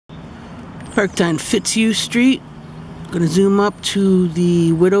Parked on Fitzhugh Street. Gonna zoom up to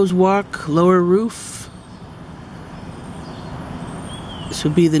the Widow's Walk lower roof. This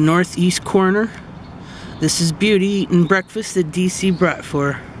will be the northeast corner. This is Beauty eating breakfast that DC brought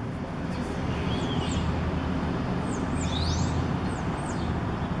for her.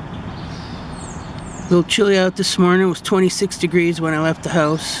 A little chilly out this morning. It was 26 degrees when I left the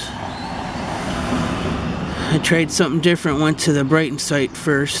house. I tried something different. Went to the Brighton site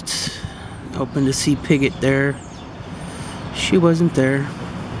first, hoping to see Piglet there. She wasn't there.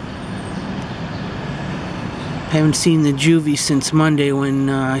 Haven't seen the juvie since Monday when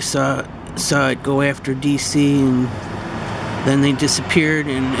I saw it go after DC, and then they disappeared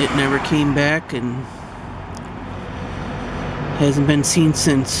and it never came back and hasn't been seen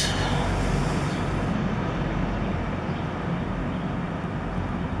since.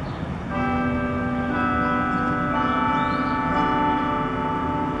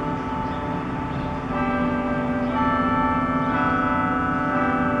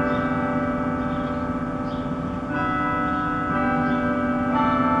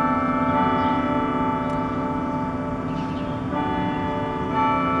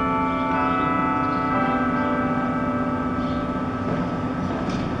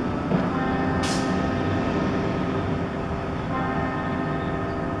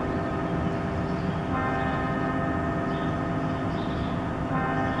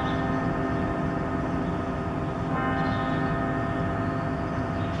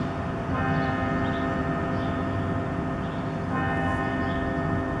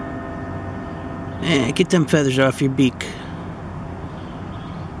 Get them feathers off your beak.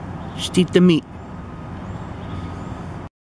 Just eat the meat.